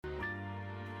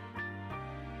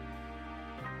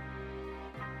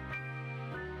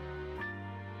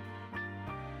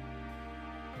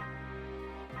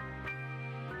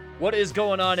What is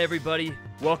going on, everybody?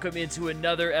 Welcome into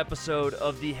another episode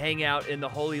of the Hangout in the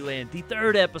Holy Land, the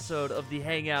third episode of the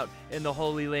Hangout in the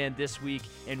Holy Land this week,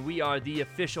 and we are the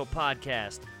official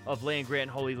podcast of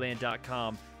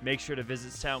LandGrantHolyLand.com. Make sure to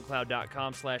visit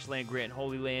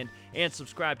SoundCloud.com/LandGrantHolyLand and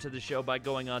subscribe to the show by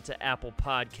going on to Apple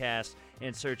Podcasts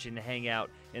and searching the Hangout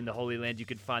in the Holy Land. You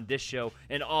can find this show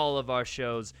and all of our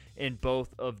shows in both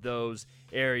of those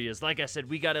areas. Like I said,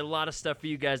 we got a lot of stuff for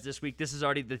you guys this week. This is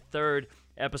already the third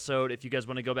episode. If you guys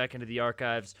want to go back into the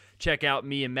archives, check out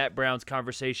me and Matt Brown's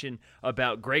conversation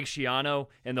about Greg Schiano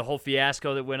and the whole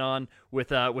fiasco that went on with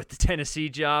the Tennessee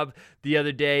job the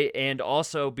other day, and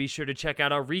also be sure to check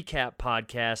out our recap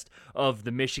podcast of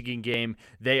the Michigan game.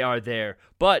 They are there.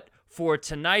 But for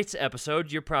tonight's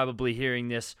episode, you're probably hearing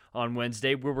this on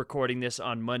Wednesday. We're recording this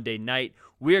on Monday night.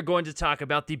 We are going to talk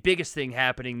about the biggest thing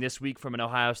happening this week from an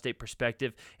Ohio State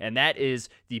perspective, and that is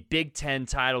the Big Ten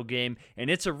title game. And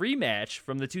it's a rematch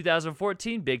from the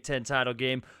 2014 Big Ten title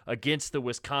game against the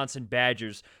Wisconsin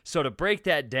Badgers. So to break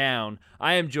that down,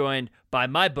 I am joined by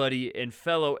my buddy and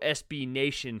fellow SB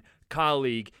Nation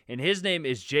colleague, and his name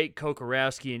is Jake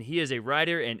Kocorowski, and he is a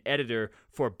writer and editor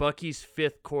for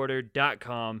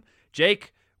Bucky'sFifthQuarter.com.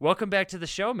 Jake, welcome back to the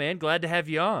show, man. Glad to have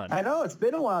you on. I know, it's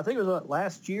been a while. I think it was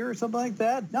last year or something like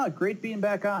that. No, great being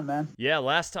back on, man. Yeah,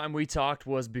 last time we talked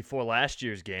was before last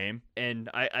year's game, and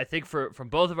I think from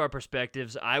both of our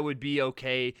perspectives, I would be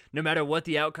okay no matter what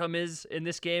the outcome is in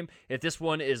this game. If this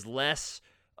one is less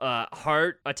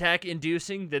heart attack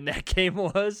inducing than that game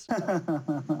was.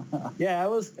 Yeah, it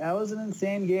was an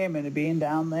insane game, and being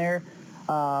down there,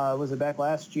 was it back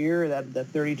last year, that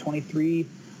 30-23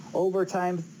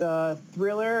 overtime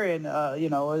thriller, and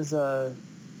was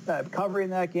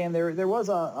covering that game. There was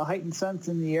a heightened sense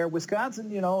in the air.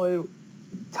 Wisconsin,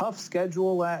 tough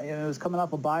schedule. It was coming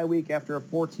off a bye week after a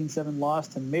 14-7 loss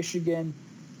to Michigan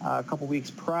a couple weeks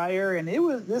prior, and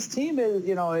this team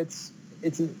is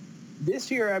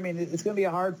this year. I mean, it's going to be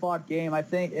a hard-fought game, I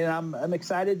think, and I'm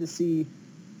excited to see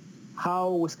how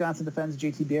Wisconsin defends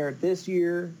JT Barrett this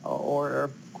year, or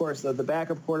of course the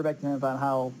backup quarterback, depending on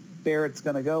how Barrett's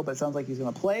going to go, but it sounds like he's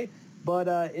going to play. But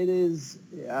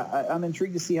I'm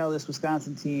intrigued to see how this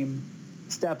Wisconsin team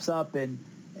steps up and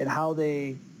how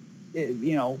they,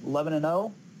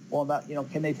 11-0. Well,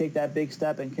 can they take that big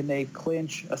step, and can they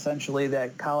clinch essentially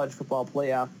that college football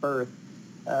playoff berth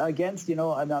against,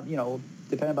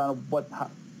 depending on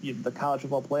the college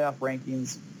football playoff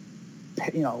rankings,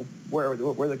 where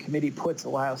the committee puts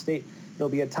Ohio State, it'll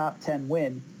be a top 10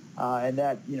 win, and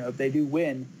that, if they do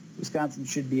win, Wisconsin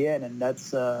should be in, and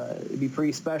it'd be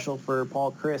pretty special for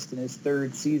Paul Chryst in his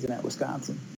third season at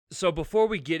Wisconsin. So before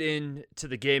we get into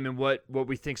the game and what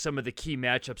we think some of the key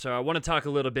matchups are, I want to talk a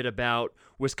little bit about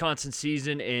Wisconsin's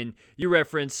season. And you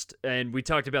referenced, and we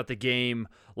talked about the game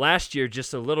last year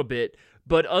just a little bit,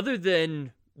 but other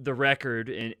than the record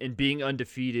and being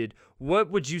undefeated,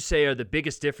 what would you say are the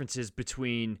biggest differences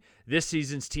between this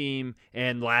season's team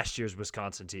and last year's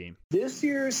Wisconsin team? This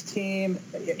year's team,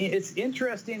 it's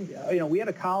interesting. We had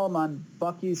a column on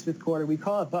Bucky's Fifth Quarter. We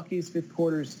call it Bucky's Fifth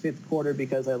Quarter's Fifth Quarter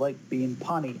because I like being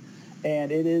punny.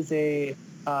 And it is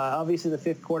obviously the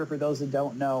fifth quarter, for those that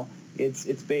don't know,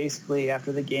 it's basically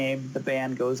after the game, the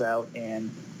band goes out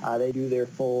and they do their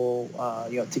full,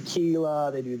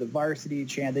 tequila. They do the varsity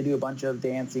chant. They do a bunch of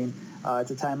dancing.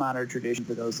 It's a time-honored tradition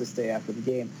for those that stay after the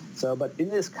game. So, but in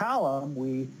this column,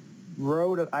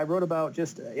 I wrote about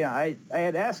just, I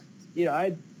had asked, I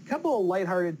had a couple of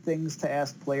lighthearted things to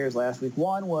ask players last week.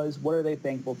 One was, what are they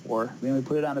thankful for? We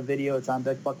put it on a video. It's on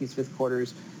Bucky's Fifth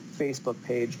Quarter's Facebook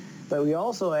page. But we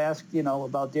also asked,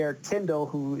 about Derek Tyndall,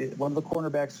 who is one of the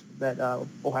cornerbacks that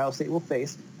Ohio State will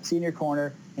face, senior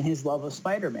corner, and his love of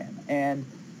Spider-Man. And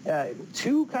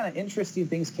two kind of interesting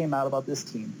things came out about this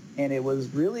team. And it was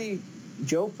really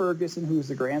Joe Ferguson, who's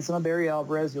the grandson of Barry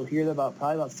Alvarez. You'll hear that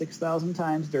probably about 6,000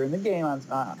 times during the game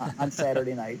on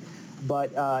Saturday night.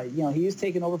 But, he's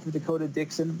taken over for Dakota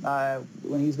Dixon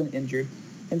when he's been injured.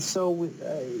 And so,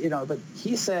 but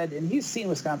he said, and he's seen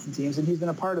Wisconsin teams, and he's been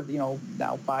a part of,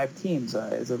 now 5 teams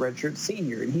as a redshirt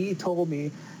senior. And he told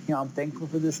me, I'm thankful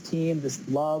for this team, this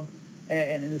love,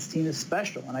 and this team is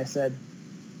special. And I said,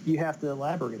 you have to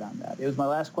elaborate on that. It was my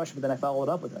last question, but then I followed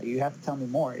up with that. You have to tell me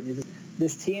more.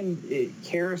 This team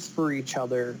cares for each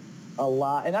other a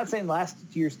lot. And not saying last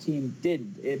year's team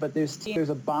didn't, but there's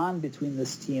a bond between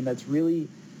this team that's really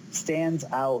stands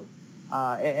out.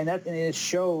 And it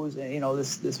shows,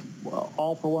 this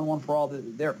all for one for all.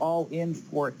 They're all in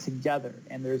for it together.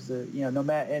 And there's no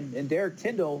matter. And Derek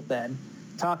Tyndall then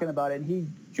talking about it, and he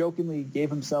jokingly gave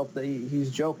himself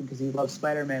he's joking because he loves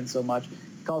Spider-Man so much.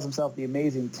 He calls himself the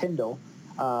Amazing Tyndall.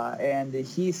 And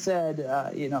he said,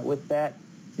 with that,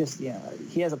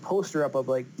 he has a poster up of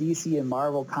like DC and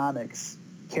Marvel Comics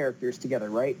characters together,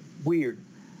 right? Weird.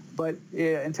 But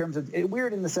in terms of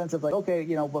weird in the sense of like, okay,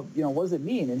 what does it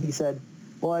mean? And he said,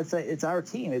 well, it's our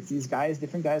team. It's these guys,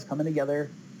 different guys coming together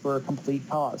for a complete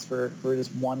cause, for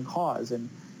just one cause. And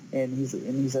he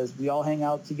says we all hang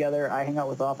out together. I hang out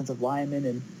with offensive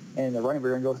linemen and the running.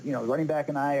 We're gonna go, running back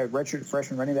and I, a redshirt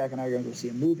freshman running back and I are gonna go see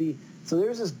a movie. So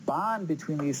there's this bond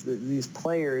between these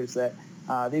players that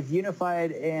they've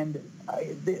unified, and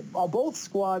both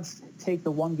squads take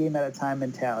the one game at a time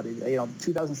mentality.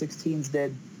 2016's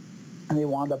did, and they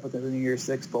wound up with the New Year's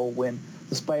Six Bowl win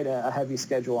despite a heavy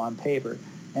schedule on paper.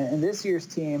 And this year's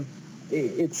team,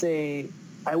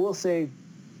 I will say,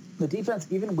 the defense,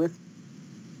 even with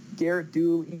Garrett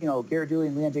Dooley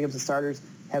and Leon Jacobs, the starters,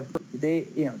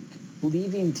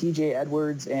 leaving T.J.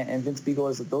 Edwards and Vince Biegel,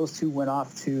 as those two went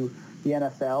off to the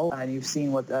NFL, and you've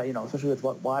seen what especially with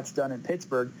what Watt's done in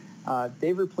Pittsburgh,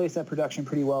 they've replaced that production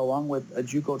pretty well, along with a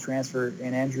JUCO transfer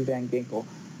and Andrew Van Ginkel.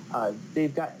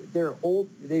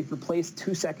 They've replaced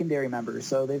two secondary members,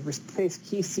 so they've replaced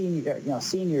key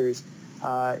seniors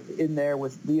in there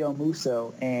with Leo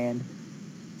Musso and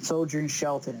Sojourn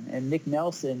Shelton, and Nick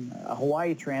Nelson, a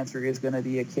Hawaii transfer, is going to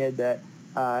be a kid that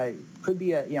could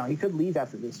be he could leave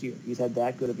after this year. He's had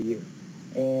that good of a year.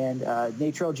 And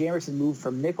Natrell Jamerson moved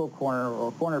from nickel corner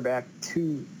or cornerback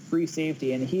to free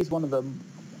safety, and he's one of the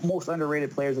most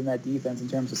underrated players in that defense in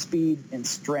terms of speed and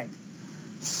strength.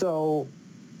 So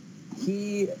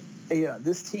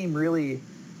this team really,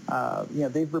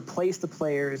 they've replaced the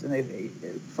players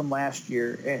from last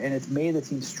year, and it's made the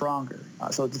team stronger.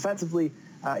 So defensively,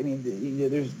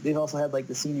 they've also had like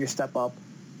the senior step up,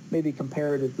 maybe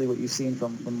comparatively what you've seen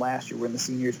from last year when the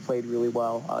seniors played really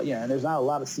well. And there's not a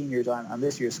lot of seniors on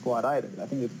this year's squad either. I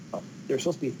think there's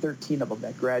supposed to be 13 of them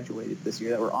that graduated this year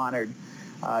that were honored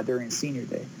during Senior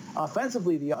Day.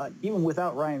 Offensively, even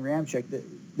without Ryan Ramczyk,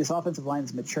 this offensive line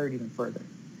has matured even further.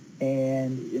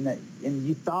 And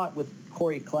you thought with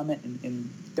Corey Clement and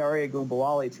Daria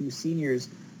Gumbawale, two seniors,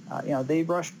 they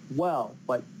rushed well,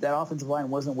 but that offensive line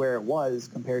wasn't where it was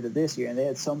compared to this year. And they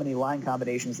had so many line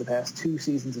combinations the past two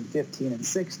seasons in 15 and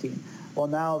 16. Well,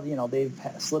 now, they've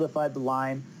solidified the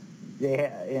line,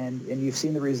 and you've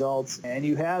seen the results, and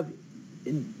you have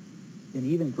an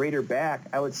even greater back,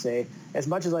 I would say. As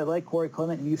much as I like Corey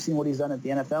Clement, and you've seen what he's done at the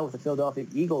NFL with the Philadelphia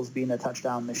Eagles being a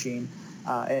touchdown machine,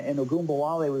 and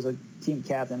Ogunbowale was a team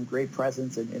captain, great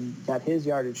presence, and got his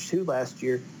yardage too last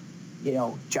year.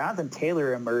 Jonathan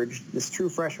Taylor emerged, this true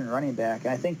freshman running back,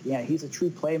 and I think he's a true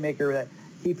playmaker that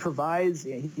he provides.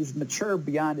 He's mature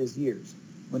beyond his years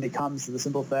when it comes to the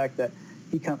simple fact that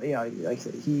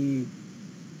he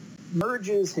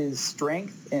merges his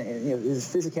strength and his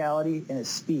physicality and his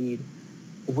speed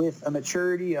with a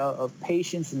maturity of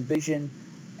patience and vision,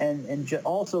 and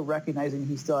also recognizing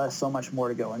he still has so much more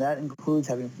to go, and that includes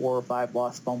having 4 or 5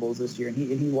 lost fumbles this year, and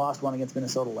he lost one against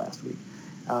Minnesota last week.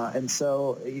 And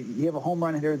so you have a home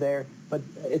run hitter there, but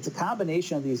it's a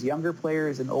combination of these younger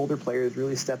players and older players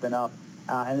really stepping up,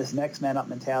 and this next man up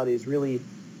mentality has really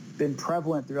been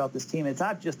prevalent throughout this team. It's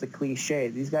not just a cliche.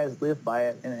 These guys live by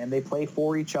it, and they play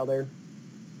for each other,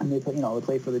 and they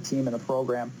play for the team and the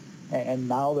program. And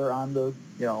now they're on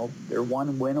they're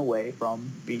one win away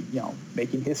from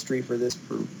making history for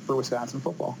Wisconsin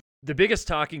football. The biggest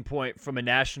talking point from a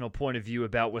national point of view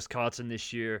about Wisconsin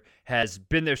this year has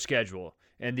been their schedule.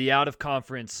 And the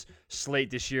out-of-conference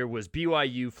slate this year was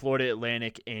BYU, Florida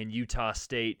Atlantic, and Utah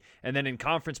State. And then in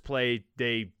conference play,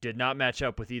 they did not match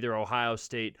up with either Ohio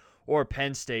State or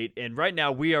Penn State. And right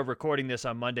now, we are recording this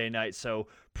on Monday night. So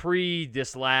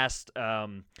this last,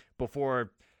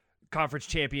 before conference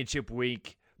championship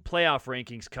week, playoff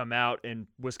rankings come out, and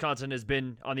Wisconsin has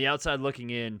been on the outside looking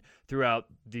in throughout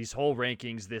these whole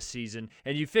rankings this season.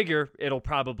 And you figure it'll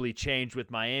probably change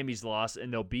with Miami's loss,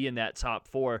 and they'll be in that top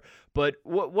 4. But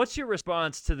what's your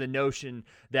response to the notion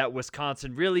that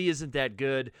Wisconsin really isn't that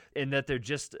good, and that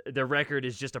their record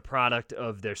is just a product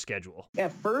of their schedule?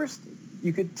 At first,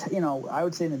 you could, I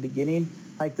would say in the beginning,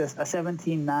 like a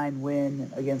 17-9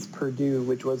 win against Purdue,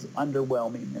 which was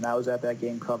underwhelming, and I was at that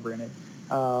game covering it.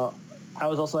 I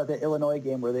was also at the Illinois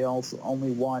game where they also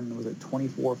only won, was it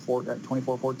 24-14 or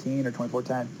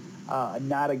 24-10?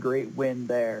 Not a great win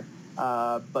there.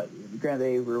 But granted,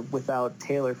 they were without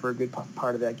Taylor for a good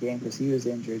part of that game because he was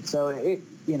injured. So,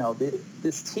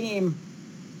 this team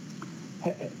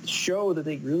showed that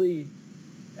they really,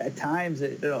 at times,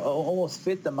 it almost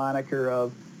fit the moniker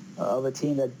of a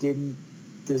team that didn't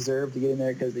deserve to get in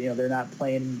there because, they're not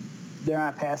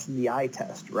passing the eye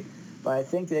test, right? But I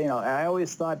think that, I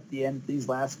always thought these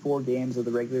last 4 games of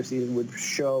the regular season would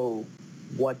show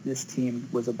what this team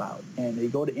was about. And they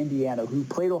go to Indiana, who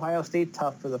played Ohio State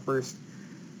tough for the first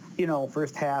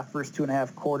half, first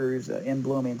 2.5 quarters in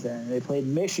Bloomington. They played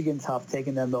Michigan tough,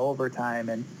 taking them to overtime,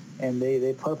 and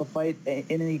they put up a fight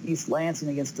in East Lansing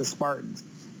against the Spartans.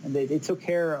 And they took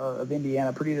care of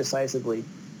Indiana pretty decisively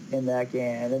in that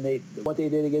game. And then what they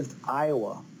did against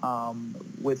Iowa,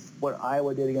 with what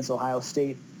Iowa did against Ohio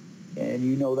State, and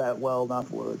you know that well enough,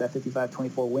 that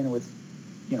 55-24 win with,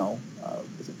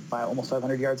 almost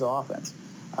 500 yards of offense.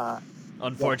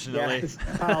 Unfortunately.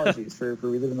 Yeah, apologies for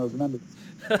reliving those memories.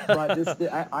 But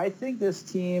I think this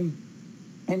team,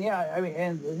 and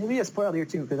let me just point out here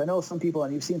too, because I know some people,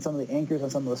 and you've seen some of the anchors on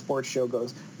some of the sports show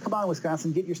goes, come on,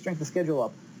 Wisconsin, get your strength of schedule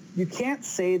up. You can't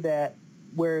say that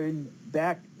where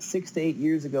back 6 to 8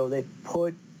 years ago they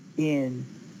put in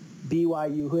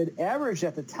BYU, who had averaged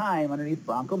at the time underneath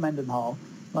Bronco Mendenhall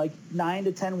like 9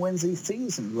 to 10 wins a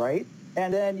season, right?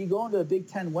 And then you go into the Big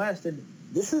Ten West, and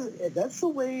that's the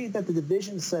way that the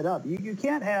division's set up. You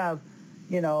can't have,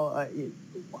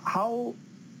 how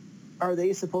are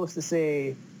they supposed to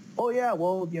say, oh yeah,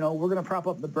 well, we're going to prop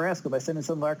up Nebraska by sending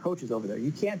some of our coaches over there?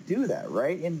 You can't do that,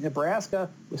 right? And Nebraska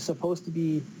was supposed to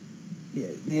be,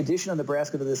 the addition of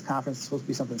Nebraska to this conference is supposed to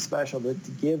be something special to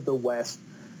give the West,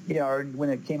 when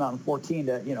it came out in 14,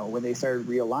 when they started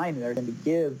realigning everything, to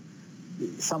give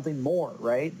something more,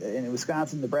 right? And in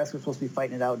Wisconsin, Nebraska was supposed to be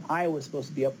fighting it out, and Iowa was supposed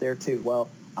to be up there too. Well,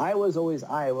 Iowa's always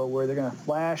Iowa, where they're going to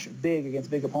flash big against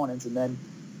big opponents and then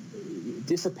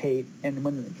dissipate. And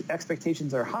when the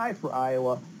expectations are high for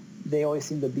Iowa, they always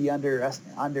seem to be under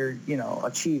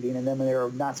achieving. And then when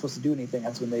they're not supposed to do anything,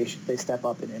 that's when they step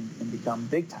up and become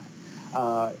big time.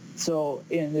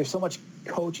 And there's so much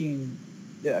coaching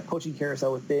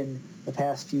carousel within the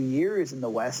past few years in the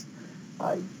West.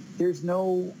 There's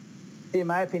no, in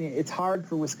my opinion, it's hard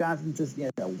for Wisconsin to,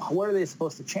 what are they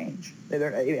supposed to change?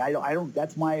 I don't.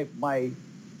 That's my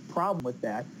problem with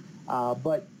that.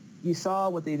 But you saw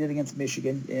what they did against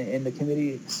Michigan, and the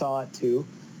committee saw it too.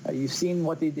 You've seen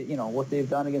what they did, what they've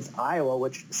done against Iowa,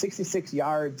 which 66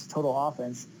 yards total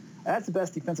offense. That's the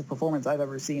best defensive performance I've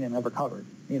ever seen and ever covered.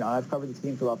 I've covered the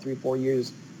team for about 3-4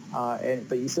 years,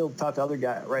 but you still talk to other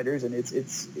writers, and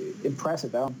it's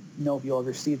impressive. I don't know if you'll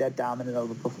ever see that dominant of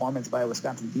a performance by a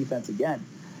Wisconsin defense again.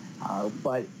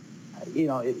 But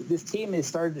this team has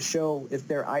started to show, if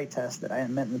their eye test that I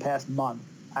meant in the past month,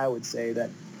 I would say that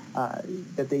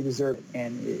they deserve it.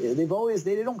 And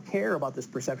they don't care about this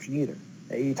perception either.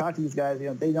 You talk to these guys,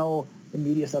 they know the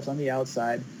media stuff's on the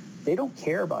outside. They don't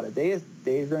care about it.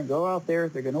 They're going to go out there.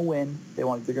 They're going to win. They're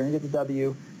going to get the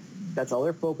W. That's all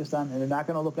they're focused on, and they're not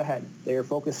going to look ahead. They're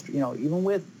focused, even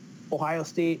with Ohio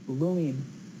State looming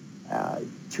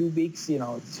 2 weeks,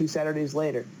 2 Saturdays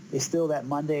later, they still, that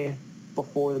Monday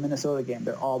before the Minnesota game,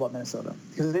 they're all about Minnesota.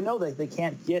 Because they know that they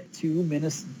can't get to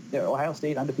Ohio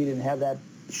State undefeated and have that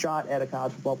shot at a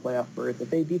college football playoff berth if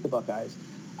they beat the Buckeyes,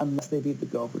 unless they beat the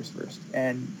Gophers first.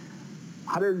 And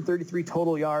 133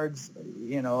 total yards,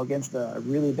 against a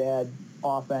really bad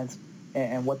offense,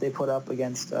 and what they put up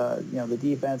against, the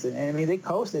defense. And I mean, they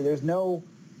coasted.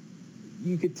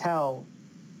 You could tell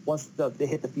once they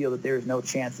hit the field that there is no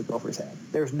chance the Gophers had.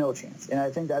 There's no chance. And I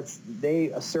think they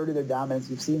asserted their dominance.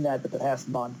 You've seen that the past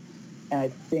month, and I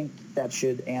think that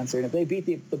should answer. And if they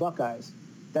beat the Buckeyes,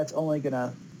 that's only going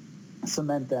to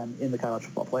cement them in the college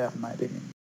football playoff, in my opinion.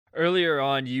 Earlier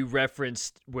on, you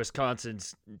referenced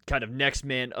Wisconsin's kind of next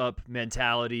man up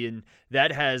mentality, and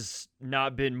that has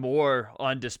not been more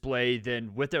on display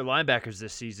than with their linebackers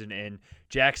this season. And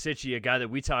Jack Cichy, a guy that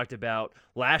we talked about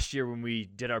last year when we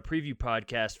did our preview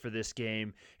podcast for this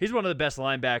game, he's one of the best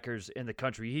linebackers in the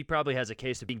country. He probably has a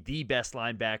case of being the best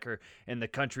linebacker in the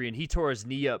country, and he tore his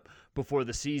knee up before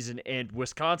the season. And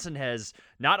Wisconsin has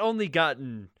not only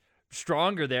gotten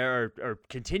stronger there or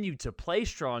continued to play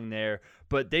strong there,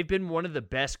 but they've been one of the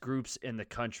best groups in the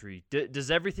country.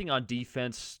 Does everything on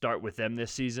defense start with them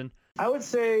this season? I would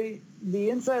say the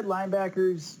inside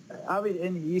linebackers,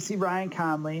 and you see Ryan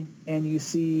Conley and you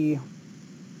see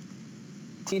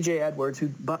TJ Edwards,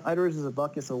 Edwards is a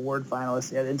Butkus Award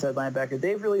finalist at inside linebacker.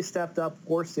 They've really stepped up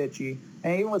for Cichy.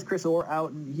 And even with Chris Orr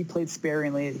out, and he played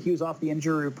sparingly. He was off the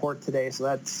injury report today, so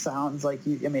that sounds like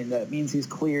that means he's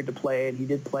cleared to play, and he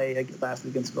did play last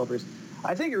week against Gophers.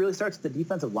 I think it really starts at the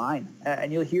defensive line,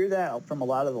 and you'll hear that from a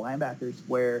lot of the linebackers,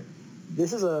 where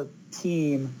this is a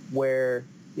team where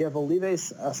you have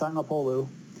Olives Sangapolu,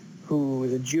 who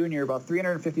is a junior, about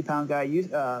 350-pound guy,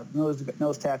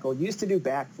 nose tackle, used to do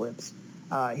backflips.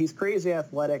 He's crazy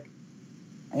athletic,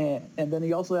 and then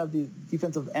you also have the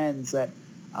defensive ends that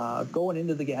going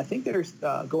into the game. I think they're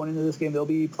going into this game. They'll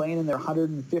be playing in their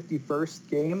 151st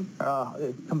game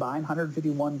combined,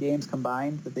 151 games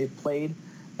combined that they've played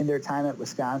in their time at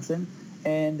Wisconsin.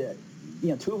 And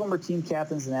two of them are team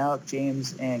captains, and Alec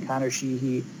James and Connor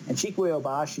Sheehy, and Chikwe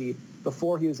Obashi,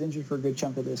 before he was injured for a good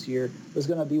chunk of this year, was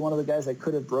going to be one of the guys that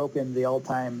could have broken the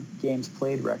all-time games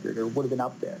played record, or would have been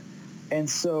up there. And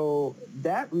so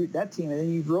that team, and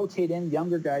then you rotate in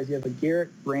younger guys. You have a Garrett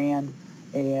Brand,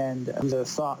 and who's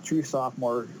a true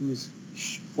sophomore who's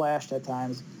flashed at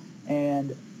times,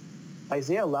 and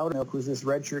Isaiah Loudermilk, who's this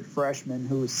redshirt freshman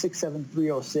who's 6'7",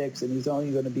 306, and he's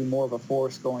only going to be more of a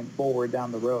force going forward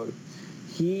down the road.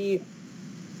 He,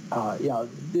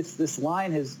 this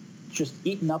line has just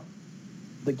eaten up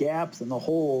the gaps and the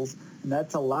holes, and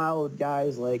that's allowed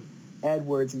guys like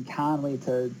Edwards and Conley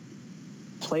to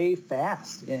play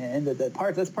fast. And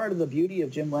that's part of the beauty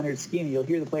of Jim Leonard's scheme. You'll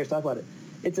hear the players talk about it.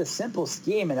 It's a simple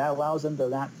scheme, and that allows them to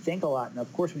not think a lot. And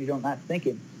of course, when you're not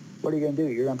thinking, what are you going to do?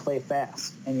 You're going to play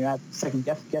fast, and you're not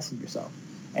second-guessing yourself.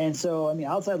 And so,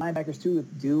 outside linebackers, too,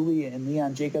 with Dooley and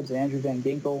Leon Jacobs and Andrew Van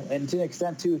Ginkel, and to an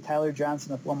extent, too, Tyler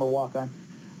Johnson, a former walk-on,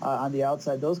 on the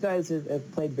outside. Those guys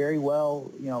have played very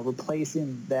well,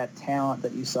 replacing that talent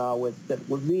that you saw that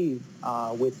would leave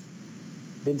with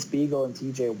Vince Beagle and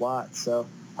T.J. Watt. So,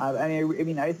 I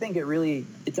think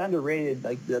it's underrated.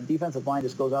 Like, the defensive line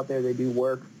just goes out there, they do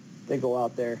work, they go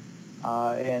out there.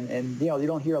 And you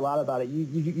don't hear a lot about it.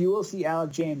 You will see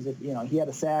Alec James, if he had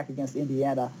a sack against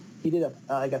Indiana. He did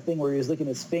a thing where he was licking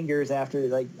his fingers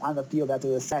after, on the field after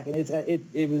the sack, and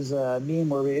it was a meme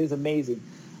where it was amazing.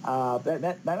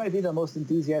 That might be the most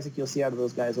enthusiastic you'll see out of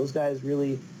those guys. Those guys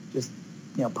really just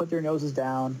put their noses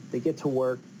down. They get to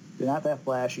work. They're not that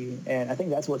flashy, and I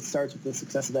think that's what starts with the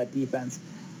success of that defense.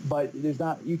 But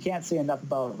you can't say enough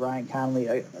about Ryan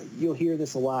Conley. You'll hear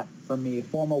this a lot from me,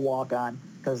 former walk-on,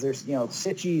 because there's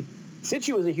Sitchy.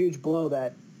 Sitchy was a huge blow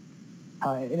that,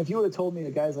 and if you would have told me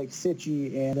that guys like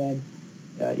Sitchy and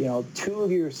then two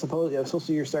of your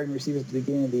supposedly your starting receivers at the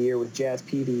beginning of the year with Jazz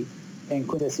Peavy and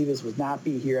Quintez Cephas would not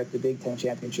be here at the Big Ten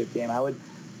championship game, I would,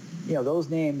 those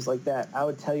names like that, I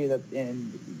would tell you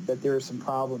that there is some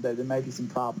problem, that there might be some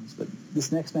problems. But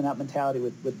this next man out mentality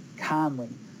with Conley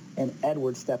and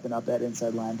Edwards stepping up that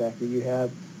inside linebacker, you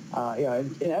have,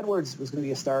 and Edwards was going to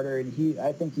be a starter, and he's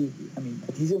going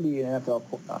to be an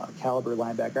NFL caliber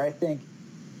linebacker. I think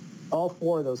all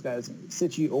four of those guys,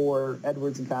 Sitchy, Orr,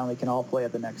 Edwards, and Conley, can all play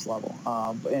at the next level.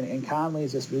 And Conley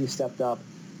has just really stepped up.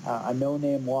 A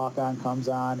no-name walk-on comes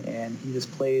on, and he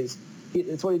just plays.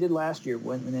 It's what he did last year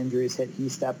when injuries hit. He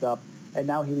stepped up, and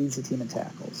now he leads the team in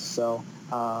tackles. So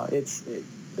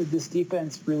this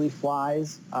defense really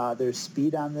flies. There's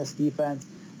speed on this defense,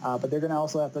 but they're going to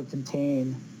also have to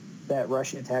contain that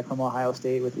rushing attack from Ohio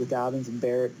State with Dobbins and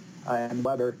Barrett and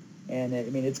Weber. And,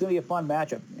 it's going to be a fun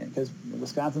matchup because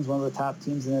Wisconsin's one of the top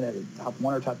teams in it, top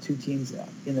one or top two teams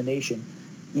in the nation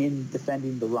in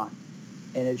defending the run.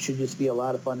 And it should just be a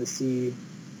lot of fun to see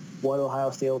what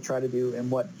Ohio State will try to do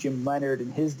and what Jim Leonard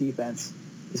and his defense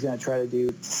is going to try to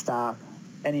do to stop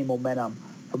any momentum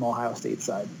from Ohio State's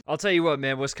side. I'll tell you what,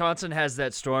 man, Wisconsin has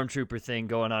that stormtrooper thing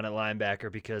going on at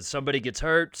linebacker because somebody gets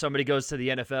hurt, somebody goes to the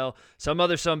NFL, some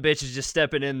other bitch is just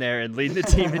stepping in there and leading the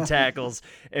team in tackles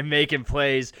and making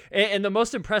plays. And the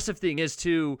most impressive thing is,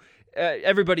 too,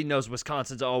 everybody knows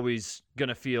Wisconsin's always going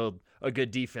to field a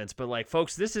good defense, but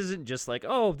folks, this isn't just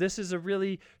this is a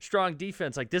really strong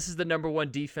defense. This is the number one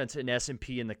defense in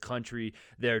S&P in the country.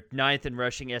 They're 9th in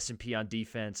rushing S&P on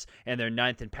defense, and they're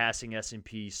 9th in passing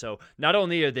S&P. So not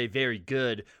only are they very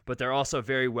good, but they're also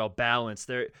very well balanced.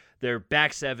 Their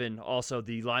back seven, also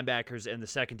the linebackers and the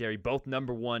secondary, both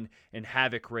number one in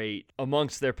havoc rate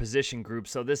amongst their position groups.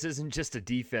 So this isn't just a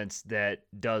defense that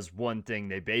does one thing.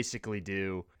 They basically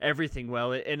do everything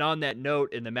well. And on that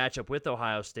note, in the matchup with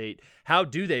Ohio State, how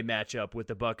do they match up with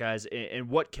the Buckeyes, and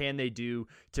what can they do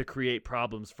to create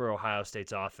problems for Ohio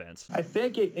State's offense? I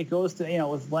think it goes to,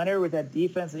 with Leonard, with that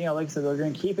defense, like I said, they're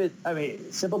going to keep it,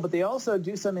 simple, but they also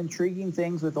do some intriguing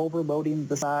things with overloading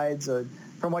the sides,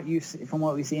 from what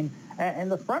we've seen,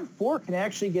 and the front four can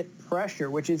actually get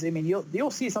pressure, which is, you'll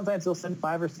see sometimes they'll send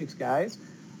 5 or 6 guys,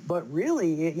 but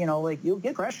really, you'll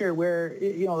get pressure where,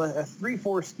 a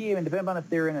 3-4 scheme, and depending on if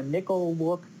they're in a nickel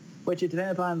look, which it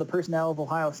depends upon the personnel of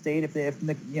Ohio State. If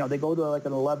they go to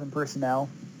an 11 personnel,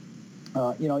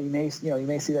 you may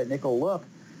see that nickel look,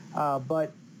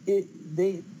 but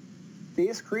they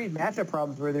just create matchup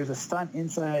problems where there's a stunt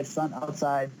inside, stunt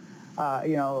outside.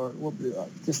 Or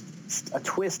just a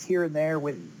twist here and there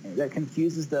that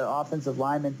confuses the offensive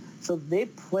linemen. So they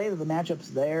play the matchups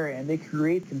there, and they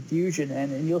create confusion.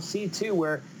 And you'll see, too,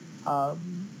 where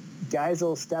guys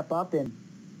will step up and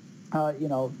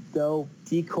they'll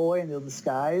decoy and they'll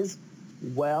disguise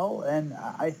well. And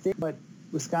I think what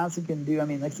Wisconsin can do, I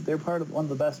mean, like they're part of one of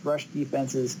the best rush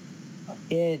defenses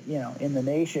in the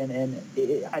nation,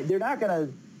 and they're not going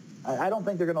to. I don't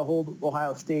think they're going to hold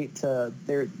Ohio State to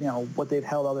their, what they've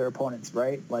held other opponents,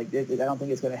 right? Like, I don't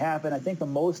think it's going to happen. I think the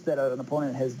most that an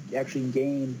opponent has actually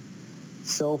gained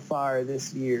so far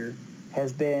this year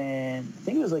has been, I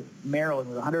think it was like Maryland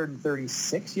with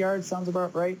 136 yards, sounds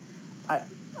about right. I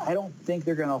don't think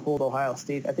they're going to hold Ohio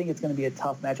State. I think it's going to be a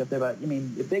tough matchup there. But, I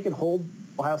mean, if they could hold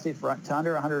Ohio State to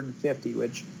under 150,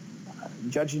 which,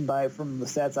 judging from the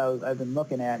stats I've been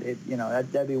looking at,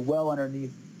 that'd be well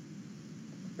underneath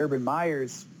Urban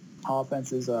Meyer's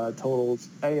offense's totals.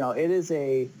 It is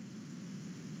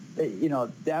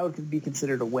that would be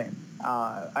considered a win.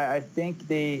 I think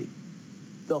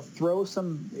they'll throw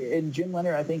some, and Jim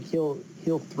Leonard, I think he'll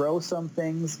throw some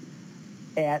things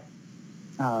at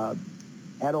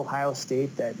Ohio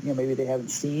State that maybe they haven't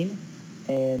seen,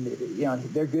 and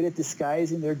they're good at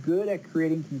disguising. They're good at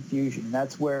creating confusion. And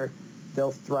that's where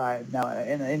they'll thrive now.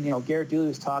 And Garrett Dooley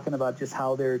was talking about just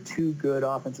how they're two good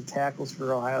offensive tackles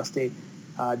for Ohio State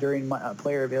during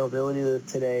player availability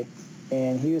today,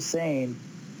 and he was saying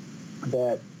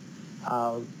that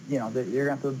they're going to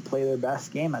have to play their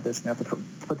best game at this. They have to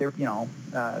put their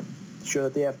show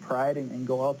that they have pride and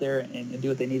go out there and do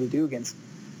what they need to do against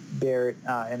Barrett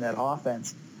in that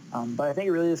offense. But I think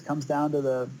it really just comes down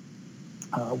to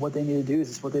what they need to do is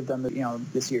just what they've done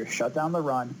this year: shut down the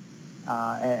run.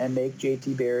 And make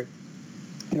JT Barrett,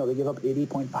 they give up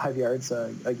 80.5 yards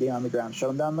a game on the ground, shut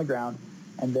them down on the ground,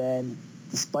 and then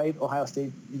despite Ohio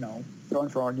State, throwing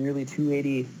for nearly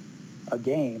 280 a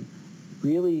game,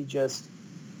 really just,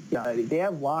 they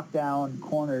have lockdown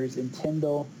corners in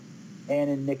Tyndall and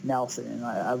in Nick Nelson. And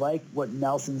I like what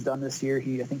Nelson's done this year.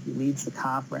 I think he leads the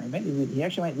conference. He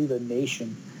actually might lead the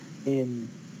nation in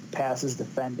passes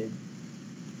defended,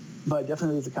 but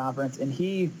definitely leads the conference. And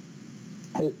he,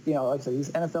 like I said,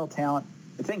 he's NFL talent.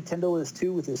 I think Tyndall is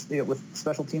too with his with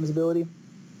special teams ability.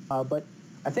 But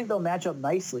I think they'll match up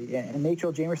nicely. And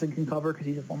Natrell Jamerson can cover because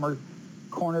he's a former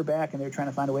cornerback, and they're trying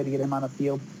to find a way to get him on the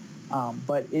field.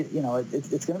 But it's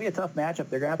going to be a tough matchup.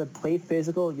 They're going to have to play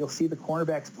physical. You'll see the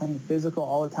cornerbacks playing physical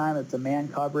all the time. It's a man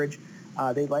coverage.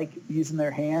 They like using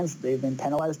their hands. They've been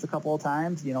penalized a couple of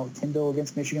times. Tyndall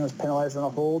against Michigan was penalized on a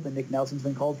hold, and Nick Nelson's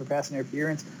been called for pass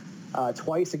interference.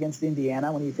 Twice against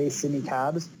Indiana when he faced Sidney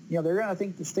Cobbs. They're going to, I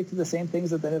think, stick to the same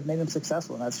things that have made them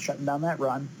successful, and that's shutting down that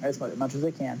run as much as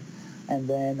they can, and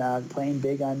then playing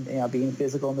big on being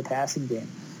physical in the passing game.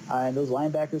 And those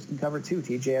linebackers can cover too.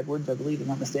 T.J. Edwards, I believe, if I'm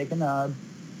not mistaken,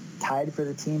 tied for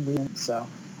the team lead. So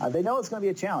they know it's going to be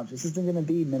a challenge. This isn't going to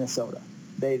be Minnesota.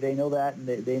 They know that, and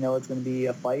they know it's going to be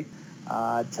a fight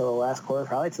till the last quarter,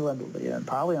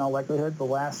 probably in all likelihood the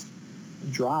last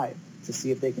drive, to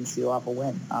see if they can seal off a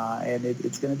win. And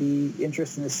it's going to be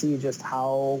interesting to see just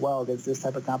how well against this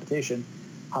type of competition,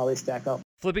 how they stack up.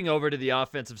 Flipping over to the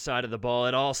offensive side of the ball,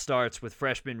 it all starts with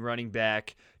freshman running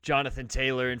back Jonathan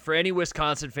Taylor. And for any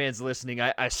Wisconsin fans listening,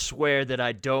 I swear that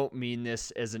I don't mean this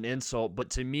as an insult,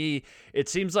 but to me, it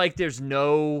seems like there's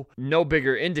no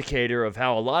bigger indicator of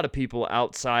how a lot of people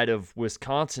outside of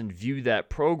Wisconsin view that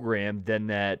program than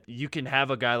that you can have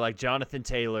a guy like Jonathan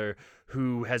Taylor,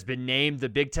 who has been named the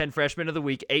Big Ten Freshman of the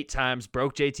Week 8 times,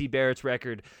 broke JT Barrett's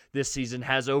record this season,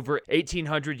 has over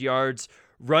 1,800 yards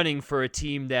running for a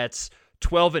team that's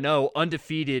 12-0,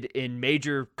 undefeated in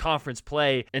major conference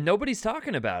play, and nobody's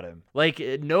talking about him. Like,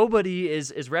 nobody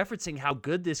is referencing how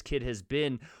good this kid has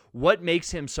been. What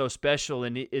makes him so special,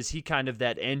 and is he kind of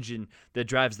that engine that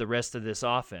drives the rest of this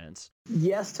offense?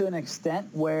 Yes, to an extent,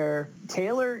 where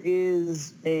Taylor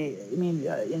is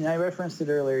and I referenced it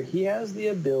earlier, he has the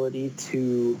ability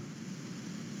to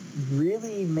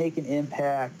really make an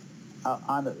impact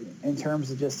in terms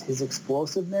of just his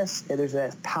explosiveness. There's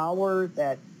that power,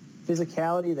 that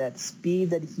physicality, that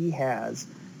speed that he has,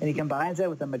 and he combines that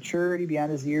with the maturity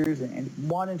beyond his years, and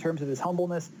one, in terms of his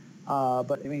humbleness,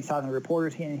 but he's talking to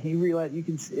reporters, he realized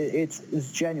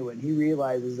it's genuine. He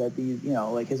realizes that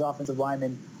like his offensive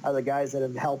linemen are the guys that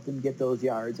have helped him get those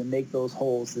yards and make those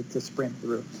holes to sprint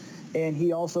through, and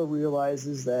he also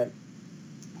realizes that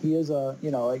he is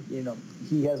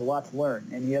he has a lot to learn,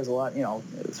 and he has a lot,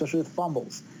 especially with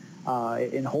fumbles,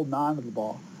 in holding on to the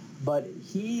ball. But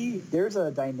there's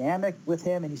a dynamic with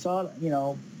him, and you saw,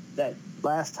 that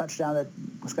last touchdown that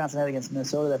Wisconsin had against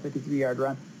Minnesota, that 53-yard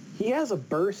run. He has a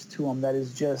burst to him that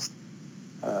is just,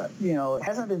 it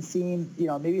hasn't been seen,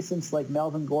 maybe since like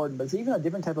Melvin Gordon, but it's even a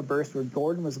different type of burst where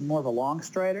Gordon was more of a long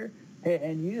strider,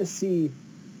 and you just see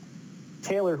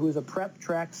Taylor, who is a prep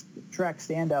track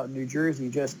standout in New Jersey,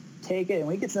 just take it. And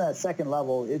when he gets to that second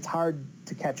level, it's hard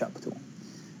to catch up to him.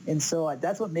 And so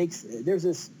that's what makes – there's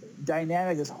this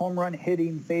dynamic, this home run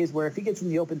hitting phase where if he gets in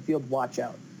the open field, watch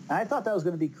out. And I thought that was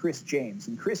going to be Chris James.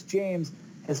 And Chris James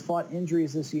has fought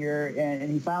injuries this year, and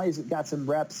he finally got some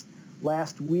reps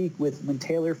last week when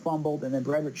Taylor fumbled, and then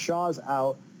Bradrick Shaw's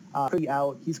out.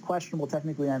 He's questionable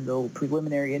technically on the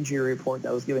preliminary injury report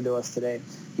that was given to us today.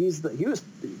 It was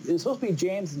supposed to be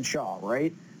James and Shaw,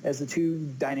 right, as the two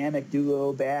dynamic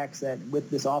duo backs that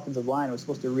with this offensive line was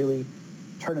supposed to really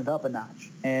turn it up a notch.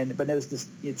 But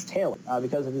it's Taylor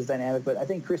because of his dynamic. But I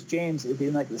think Chris James, if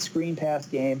in like the screen pass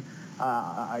game,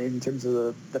 in terms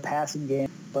of the passing game,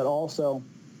 but also,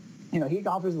 he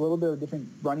offers a little bit of different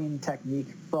running technique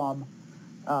from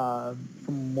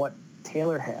what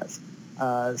Taylor has.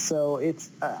 So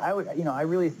I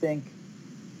really think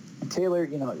Taylor,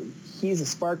 he's a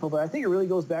sparkle, but I think it really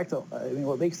goes back to,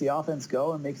 what makes the offense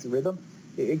go and makes the rhythm.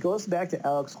 It goes back to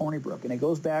Alex Hornibrook, and it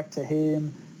goes back to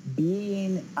him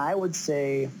being, I would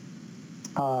say,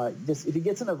 just if he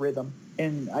gets in a rhythm,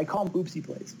 and I call them oopsie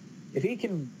plays. If he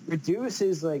can reduce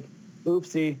his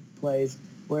oopsie plays,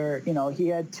 where he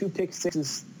had 2 pick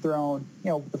sixes thrown,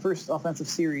 the first offensive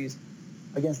series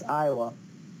against Iowa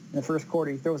in the first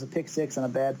quarter, he throws a pick six on a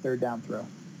bad third down throw.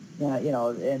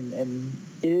 And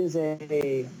it is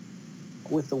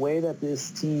with the way that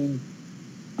this team,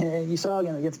 and you saw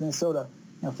again against Minnesota,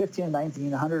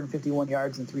 15-19, 151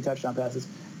 yards and 3 touchdown passes.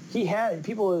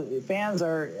 Fans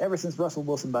are, ever since Russell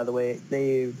Wilson, by the way,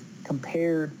 they've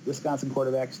compared Wisconsin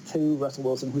quarterbacks to Russell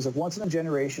Wilson, who's a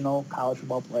once-in-a-generational college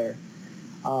football player.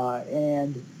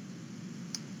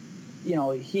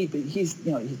 He's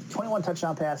 21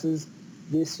 touchdown passes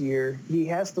this year. He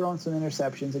has thrown some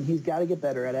interceptions, and he's got to get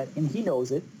better at it, and he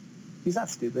knows it. He's not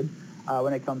stupid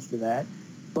when it comes to that.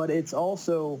 But it's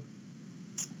also,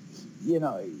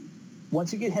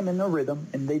 once you get him in the rhythm,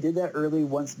 and they did that early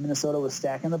once Minnesota was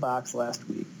stacking the box last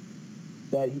week,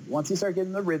 once you start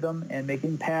getting the rhythm and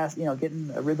making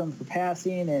getting a rhythm for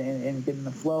passing and getting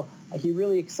the flow, he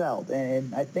really excelled.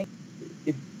 And I think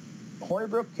if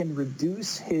Hornibrook can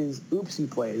reduce his oopsie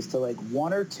plays to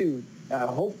 1 or 2,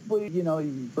 hopefully,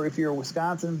 if you're a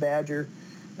Wisconsin Badger,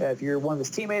 if you're one of his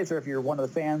teammates or if you're one of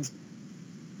the fans,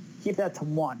 keep that to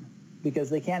 1, because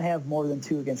they can't have more than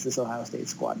 2 against this Ohio State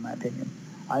squad, in my opinion.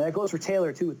 That goes for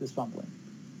Taylor, too, with this fumbling.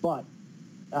 But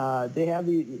they have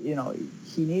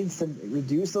he needs to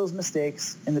reduce those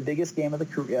mistakes in the biggest game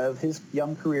of his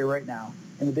young career right now,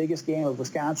 in the biggest game of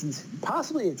Wisconsin's,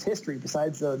 possibly its history,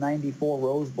 besides the 94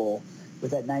 Rose Bowl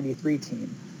with that 93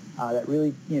 team, that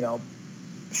really,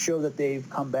 show that they've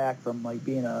come back from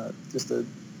being just a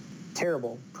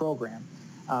terrible program.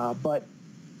 But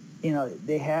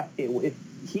they have.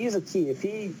 He's a key. If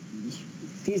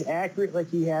he's accurate like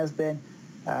he has been,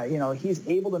 he's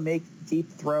able to make deep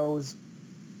throws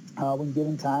when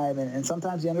given time, and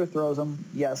sometimes he underthrows them.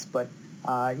 Yes, but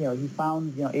he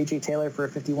found A.J. Taylor for a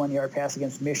 51-yard pass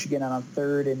against Michigan on a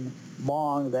 3rd and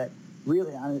long that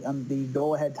really on the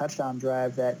go-ahead touchdown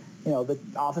drive that the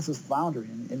offense was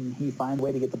floundering, and he found a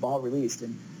way to get the ball released.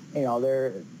 And he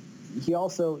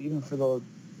also, even for the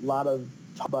lot of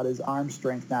talk about his arm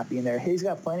strength not being there, he's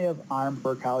got plenty of arm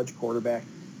for a college quarterback,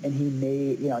 and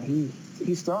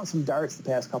he's thrown some darts the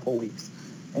past couple of weeks.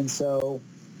 And so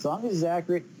as long as he's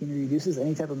accurate, he reduces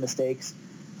any type of mistakes,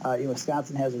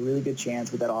 Wisconsin has a really good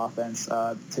chance with that offense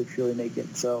to truly make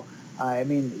it. So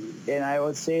and I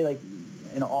would say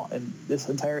in this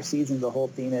entire season, the whole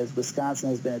theme is Wisconsin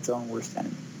has been its own worst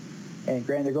enemy. And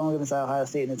granted, they're going against Ohio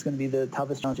State, and it's going to be the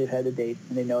toughest challenge they've had to date,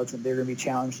 and they know they're going to be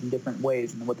challenged in different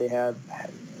ways than what they have,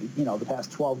 the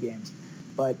past 12 games.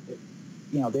 But,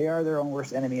 they are their own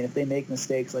worst enemy, and if they make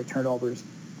mistakes like turnovers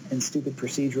and stupid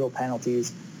procedural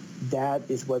penalties, that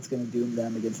is what's going to doom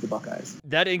them against the Buckeyes.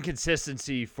 That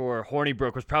inconsistency for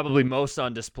Hornibrook was probably most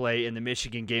on display in the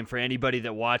Michigan game. For anybody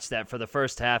that watched that for the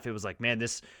first half, it was like, man,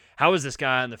 how is this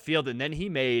guy on the field? And then he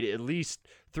made at least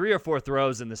 3 or 4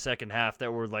 throws in the second half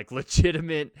that were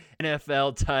legitimate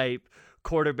NFL-type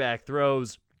quarterback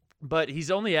throws. But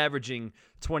he's only averaging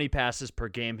 20 passes per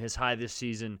game. His high this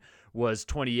season was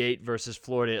 28 versus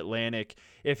Florida Atlantic.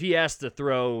 If he has to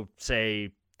throw,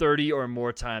 say, 30 or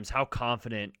more times, how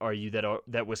confident are you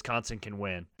that Wisconsin can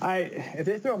win? If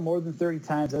they throw more than 30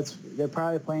 times, they're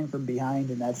probably playing from behind,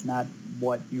 and that's not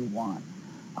what you want.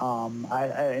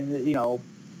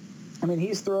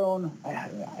 He's thrown.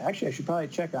 Actually, I should probably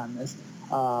check on this.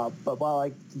 But while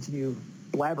I continue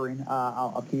blabbering,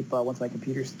 I'll keep once my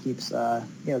computer keeps.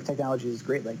 Technology is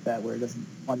great like that, where it doesn't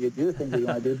want you to do the things that you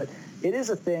want to do. But it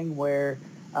is a thing where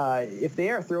if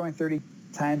they are throwing 30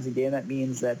 times a game, that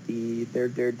means that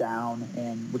they're down,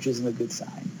 and which isn't a good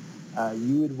sign.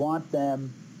 You would want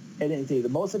them. And the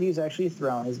most that he's actually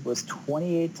thrown was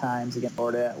 28 times against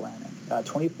Florida Atlantic,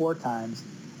 24 times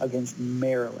against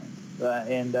Maryland,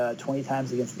 and 20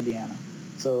 times against Indiana.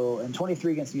 So, and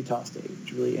 23 against Utah State,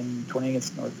 which really, and 20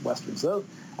 against Northwestern. So,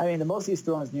 I mean, the most he's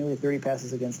thrown is nearly 30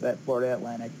 passes against that Florida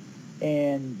Atlantic,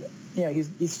 and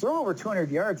he's thrown over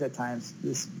 200 yards at times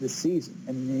this season.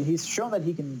 I mean, he's shown that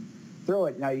he can throw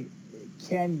it. Now,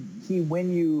 can he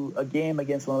win you a game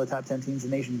against one of the top 10 teams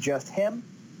in the nation? Just him,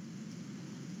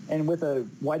 and with a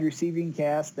wide receiving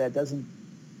cast that doesn't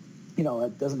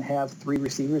have three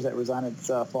receivers that was on its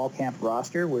fall camp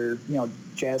roster, where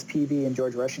Jazz Peavy and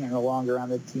George Rushing are no longer on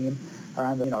the team, no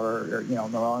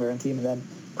longer on the team, and then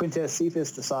Quintez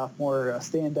Cephas, the sophomore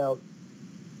standout,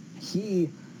 he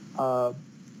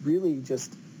really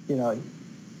just he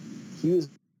was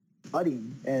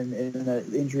budding, and the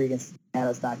injury against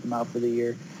Indiana's knocked him out for the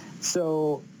year.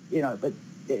 So but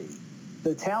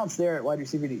the talent's there at wide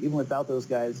receiver even without those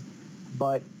guys,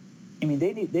 but. I mean,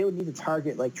 they would need to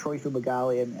target like Troy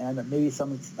Fumagalli and maybe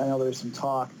I know there's some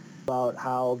talk about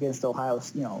how against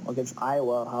against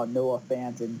Iowa, how Noah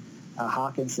Fant and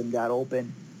Hawkinson got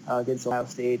open against Ohio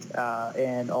State,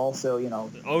 and also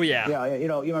Oh yeah. You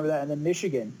remember that, and then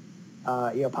Michigan,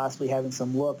 possibly having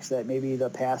some looks that maybe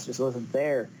the pass just wasn't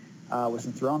there,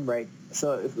 wasn't thrown right.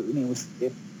 So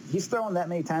if he's throwing that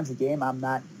many times a game,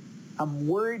 I'm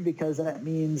worried, because that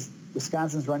means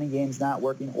Wisconsin's running game's not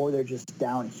working, or they're just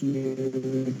down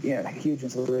huge,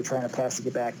 and so they're trying to pass to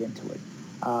get back into it.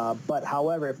 But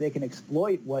however, if they can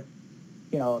exploit what,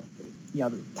 the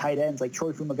tight ends like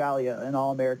Troy Fumagalli, an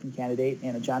All-American candidate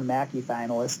and a John Mackey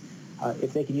finalist,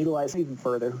 if they can utilize even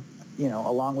further,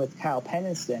 along with Kyle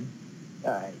Penniston,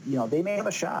 they may have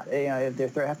a shot. If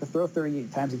they have to throw 30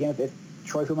 times a game, if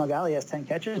Troy Fumagalli has 10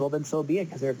 catches, well, then so be it,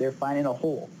 because they're finding a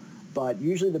hole. But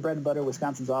usually the bread and butter of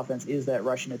Wisconsin's offense is that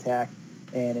rushing attack,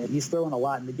 and he's throwing a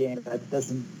lot in the game that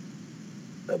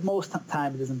most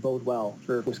time it doesn't bode well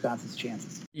for Wisconsin's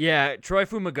chances. Yeah, Troy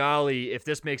Fumagalli, if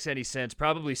this makes any sense,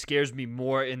 probably scares me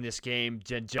more in this game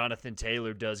than Jonathan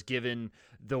Taylor does, given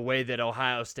the way that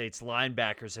Ohio State's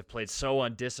linebackers have played so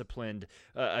undisciplined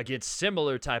against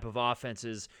similar type of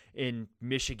offenses in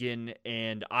Michigan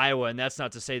and Iowa. And that's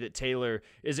not to say that Taylor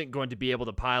isn't going to be able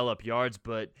to pile up yards,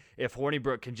 but if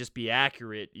Hornibrook can just be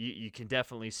accurate, you can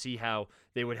definitely see how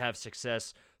they would have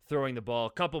success throwing the ball.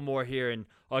 A couple more here, and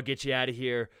I'll get you out of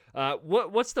here.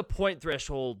 What's the point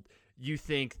threshold you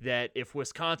think that if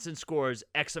Wisconsin scores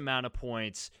X amount of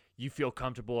points, you feel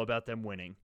comfortable about them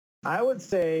winning? I would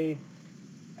say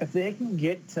if they can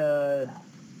get to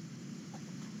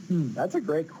that's a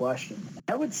great question.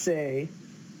 I would say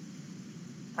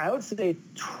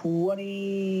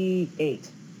 28.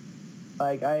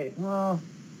 They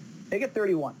get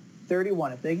 31.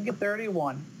 31. If they can get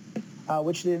 31,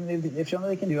 which they've shown that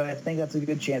they can do, I think that's a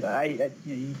good chance.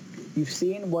 You've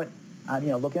seen what,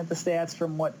 looking at the stats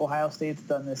from what Ohio State's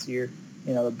done this year,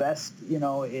 the best,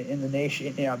 in the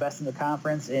nation, best in the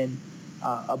conference in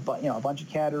a bunch of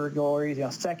categories.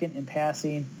 Second in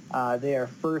passing, they are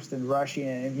first in rushing,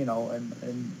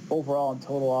 and overall in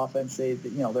total offense,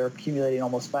 they're accumulating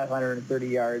almost 530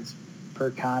 yards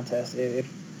per contest.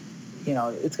 If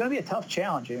it's going to be a tough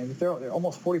challenge. I mean, they're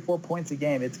almost 44 points a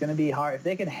game. It's going to be hard. If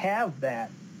they can have that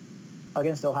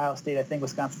against Ohio State, I think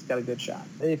Wisconsin's got a good shot.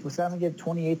 If Wisconsin give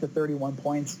 28 to 31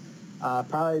 points,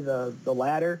 probably the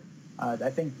latter, I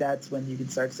think that's when you can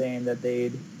start saying that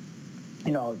there's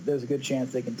a good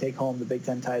chance they can take home the Big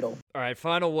Ten title. All right,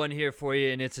 final one here for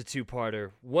you, and it's a two-parter.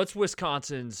 What's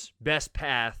Wisconsin's best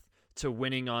path to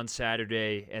winning on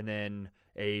Saturday, and then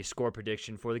a score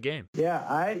prediction for the game?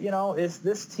 Yeah, is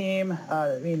this team,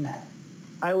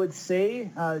 I would say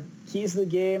keys to the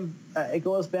game, it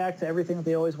goes back to everything that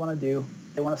they always want to do.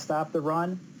 They want to stop the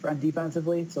run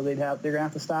defensively, so they're going to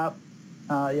have to stop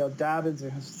Dobbins,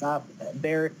 they're going to stop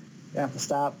Barrett, they're going to have to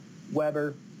stop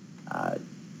Weber,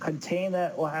 contain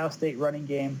that Ohio State running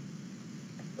game,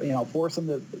 force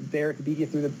them Barrett to beat you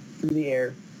through the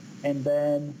air, and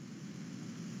then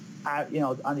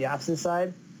on the opposite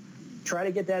side, try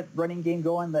to get that running game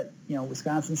going that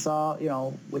Wisconsin saw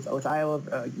with Iowa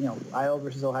Iowa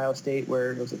versus Ohio State,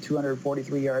 where it was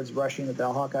 243 yards rushing that the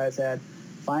Hawkeyes had.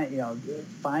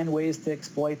 Find ways to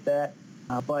exploit that,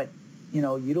 but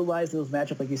utilize those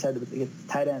matchups like you said with the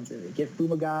tight ends. Get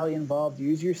Fumagalli involved.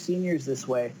 Use your seniors this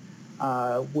way,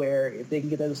 where if they can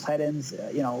get those tight ends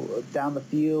down the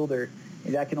field, or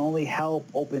that can only help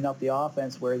open up the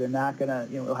offense, where they're not gonna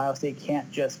Ohio State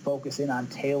can't just focus in on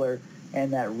Taylor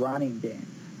and that running game.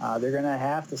 They're going to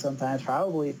have to sometimes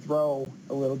probably throw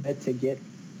a little bit to get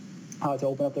to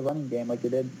open up the running game like they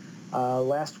did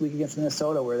last week against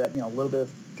Minnesota, where that, a little bit of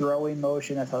throwing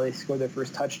motion, that's how they scored their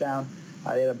first touchdown.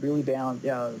 They had a really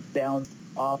balanced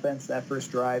offense that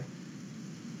first drive.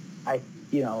 I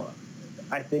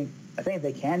think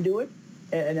they can do it.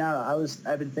 And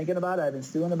I've been thinking about it. I've been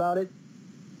stewing about it.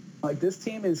 Like, this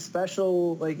team is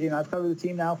special. Like, I've covered the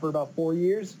team now for about 4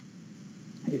 years.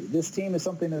 This team is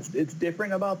something it's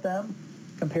different about them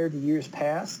compared to years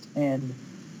past. And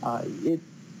like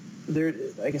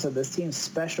I said, this team's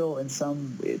special in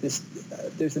some way.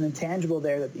 There's an intangible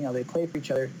there that, they play for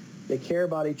each other. They care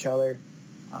about each other,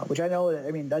 which I know,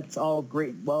 that's all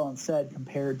great, well and said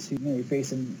compared to, you're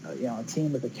facing, a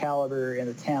team with the caliber and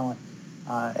the talent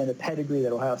and the pedigree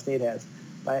that Ohio State has.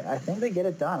 But I think they get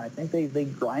it done. I think they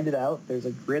grind it out. There's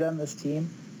a grit on this team,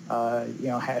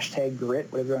 hashtag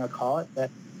grit, whatever you want to call it. That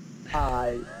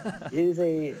is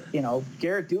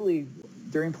Garrett Dooley,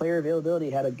 during player availability,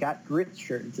 had a Got Grit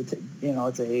shirt. It's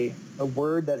a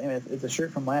word that, it's a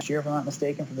shirt from last year, if I'm not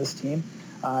mistaken, from this team.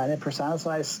 And it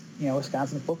personifies,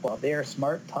 Wisconsin football. They are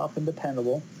smart, tough, and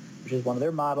dependable, which is one of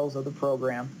their models of the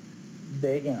program.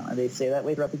 They say that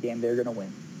way throughout the game. They're going to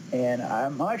win. And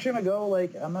I'm actually going to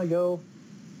go,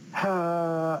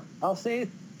 I'll say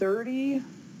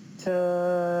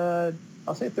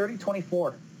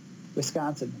 30-24,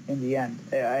 Wisconsin in the end.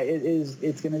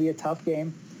 It's going to be a tough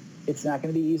game. It's not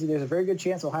going to be easy. There's a very good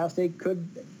chance Ohio State could,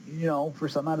 for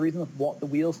some odd reason, the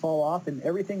wheels fall off and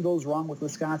everything goes wrong with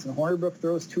Wisconsin. Hornibrook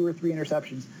throws 2 or 3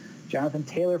 interceptions. Jonathan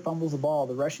Taylor fumbles the ball.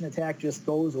 The rushing attack just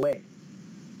goes away.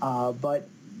 But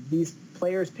these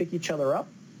players pick each other up,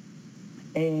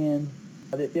 and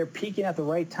they're peaking at the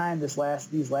right time these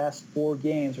last 4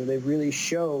 games, where they've really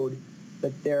showed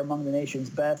that they're among the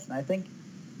nation's best. And I think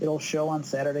it'll show on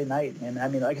Saturday night. And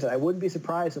like I said, I wouldn't be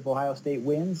surprised if Ohio State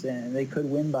wins, and they could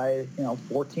win by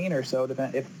 14 or so,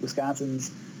 if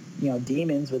Wisconsin's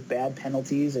demons with bad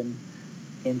penalties and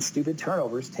stupid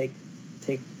turnovers take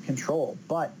control.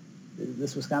 But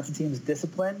this Wisconsin team is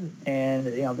disciplined, and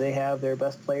they have their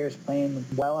best players playing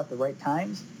well at the right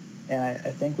times. And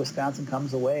I think Wisconsin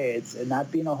comes away. It's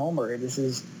not being a homer. This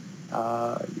is,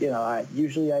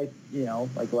 usually I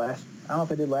don't know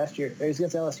if I did last year. It was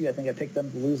against LSU. I think I picked them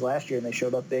to lose last year, and they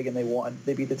showed up big and they won.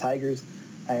 They beat the Tigers,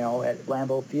 at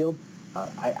Lambeau Field.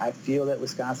 I feel that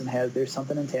Wisconsin there's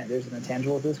an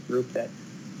intangible with this group that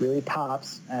really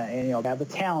pops, and have the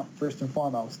talent first and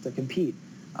foremost to compete.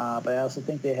 But I also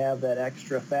think they have that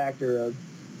extra factor of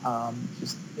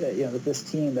with this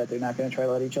team, that they're not going to try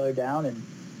to let each other down. And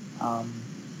I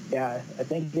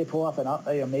think they pull off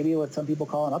maybe what some people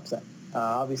call an upset.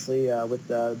 Obviously, with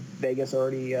Vegas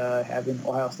already having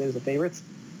Ohio State as the favorites,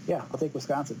 I'll take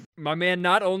Wisconsin. My man,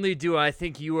 not only do I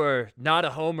think you are not a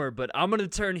homer, but I'm going to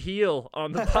turn heel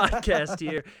on the podcast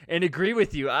here and agree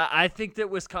with you. I think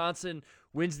that Wisconsin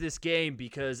wins this game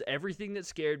because everything that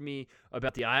scared me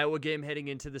about the Iowa game heading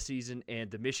into the season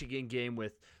and the Michigan game,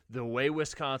 with the way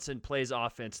Wisconsin plays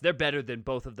offense, they're better than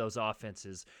both of those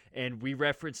offenses. And we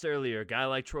referenced earlier a guy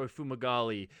like Troy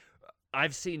Fumagalli.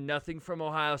 I've seen nothing from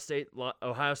Ohio State's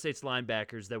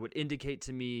linebackers that would indicate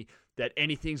to me that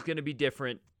anything's going to be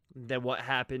different than what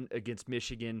happened against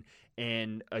Michigan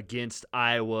and against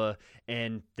Iowa.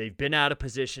 And they've been out of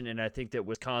position, and I think that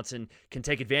Wisconsin can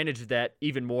take advantage of that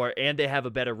even more. And they have a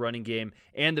better running game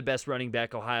and the best running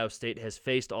back Ohio State has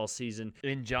faced all season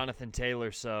in Jonathan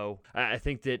Taylor. So I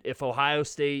think that if Ohio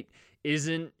State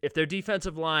if their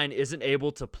defensive line isn't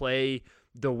able to play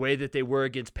the way that they were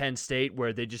against Penn State,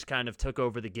 where they just kind of took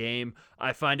over the game,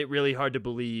 I find it really hard to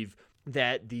believe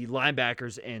that the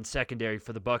linebackers and secondary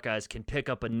for the Buckeyes can pick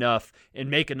up enough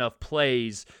and make enough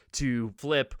plays to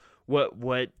flip what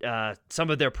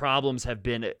some of their problems have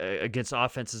been against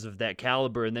offenses of that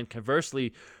caliber. And then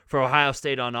conversely, for Ohio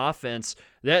State on offense,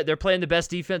 they're playing the best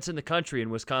defense in the country,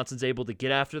 and Wisconsin's able to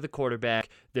get after the quarterback.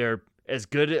 They're as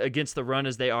good against the run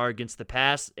as they are against the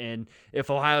pass. And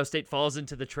if Ohio State falls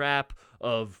into the trap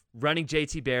of running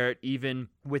JT Barrett, even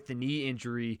with the knee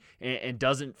injury, and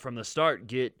doesn't from the start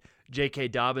get J.K.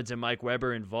 Dobbins and Mike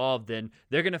Weber involved, then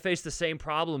they're going to face the same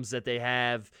problems that they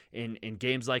have in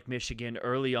games like Michigan,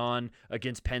 early on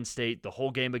against Penn State, the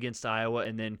whole game against Iowa,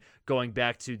 and then going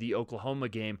back to the Oklahoma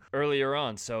game earlier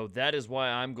on. So that is why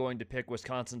I'm going to pick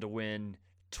Wisconsin to win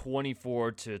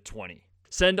 24-20.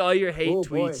 Send all your hate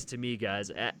tweets to me, guys,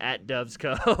 at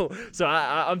DovesCo. So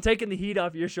I'm taking the heat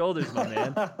off your shoulders, my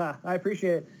man. I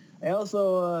appreciate it. I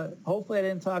also, hopefully I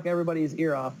didn't talk everybody's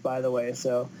ear off, by the way.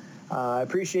 So I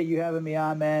appreciate you having me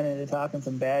on, man, and talking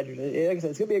some Badgers. Like I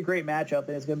said, it's going to be a great matchup,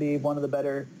 and it's going to be one of the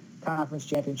better conference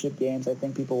championship games I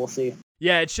think people will see.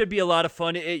 Yeah, it should be a lot of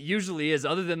fun. It usually is,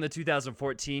 other than the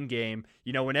 2014 game.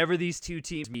 Whenever these two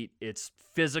teams meet, it's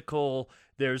physical.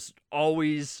 There's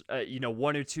always,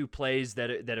 one or two plays that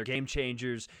are game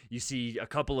changers. You see a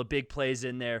couple of big plays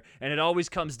in there, and it always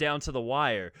comes down to the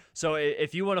wire. So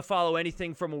if you want to follow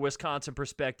anything from a Wisconsin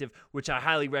perspective, which I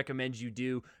highly recommend you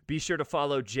do, be sure to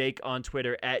follow Jake on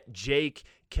Twitter at Jake,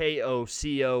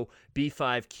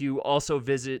 KOCOB5Q. Also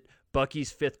visit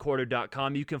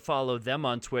Bucky'sFifthQuarter.com. You can follow them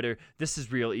on Twitter. This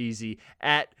is real easy,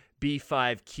 at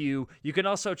B5Q. You can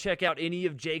also check out any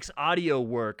of Jake's audio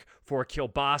work for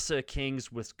Kielbasa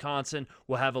Kings, Wisconsin.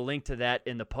 We'll have a link to that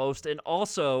in the post. And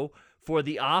also for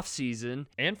the off season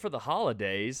and for the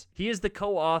holidays, he is the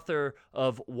co-author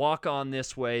of Walk On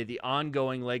This Way, the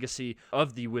ongoing legacy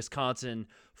of the Wisconsin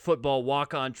football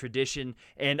walk-on tradition.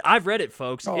 And I've read it,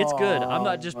 folks. It's good. I'm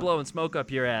not just blowing smoke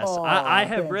up your ass. I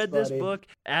have read this book.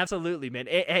 Absolutely, man.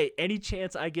 Hey, any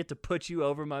chance I get to put you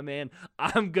over, my man,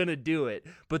 I'm going to do it.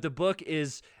 But the book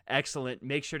is excellent.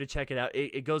 Make sure to check it out.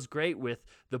 It goes great with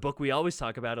the book we always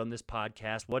talk about on this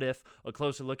podcast, What If? A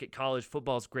Closer Look at College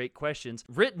Football's Great Questions,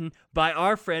 written by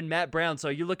our friend Matt Brown. So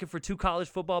you're looking for 2 college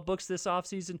football books this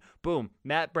offseason? Boom.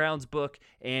 Matt Brown's book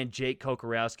and Jake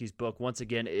Kocorowski's book. Once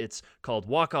again, it's called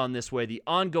Walk On This Way, the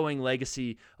ongoing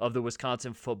legacy of the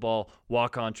Wisconsin football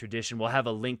walk-on tradition. We'll have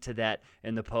a link to that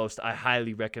in the post. I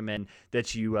highly recommend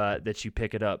that you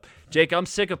pick it up. Jake, I'm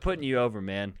sick of putting you over,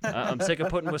 man. I'm sick of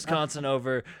putting Wisconsin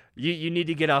over. You need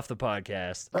to get off the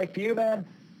podcast. Like for you, man,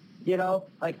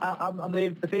 I'm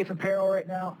the face of apparel right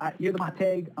now. You're my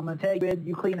tag. I'm going to tag you in.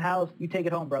 You clean house. You take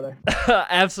it home, brother.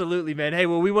 Absolutely, man. Hey,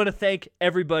 well, we want to thank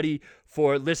everybody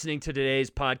for listening to today's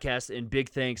podcast, and big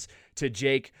thanks to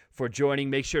Jake for joining.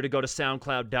 Make sure to go to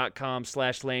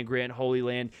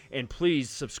soundcloud.com/LandGrantHolyLand, and please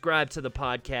subscribe to the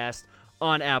podcast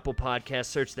on Apple Podcasts.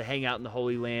 Search the Hangout in the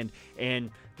Holy Land,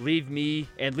 and leave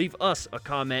us a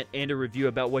comment and a review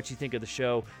about what you think of the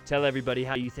show. Tell everybody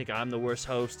how you think I'm the worst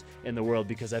host in the world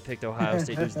because I picked Ohio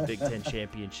State to lose the Big Ten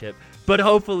championship. But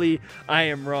hopefully I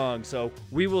am wrong. So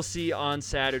we will see on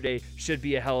Saturday. Should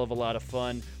be a hell of a lot of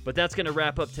fun. But that's going to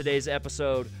wrap up today's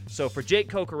episode. So for Jake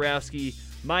Kocorowski,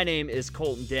 my name is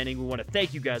Colton Denning. We want to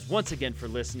thank you guys once again for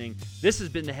listening. This has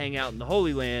been the Hangout in the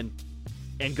Holy Land,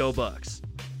 and go Bucks.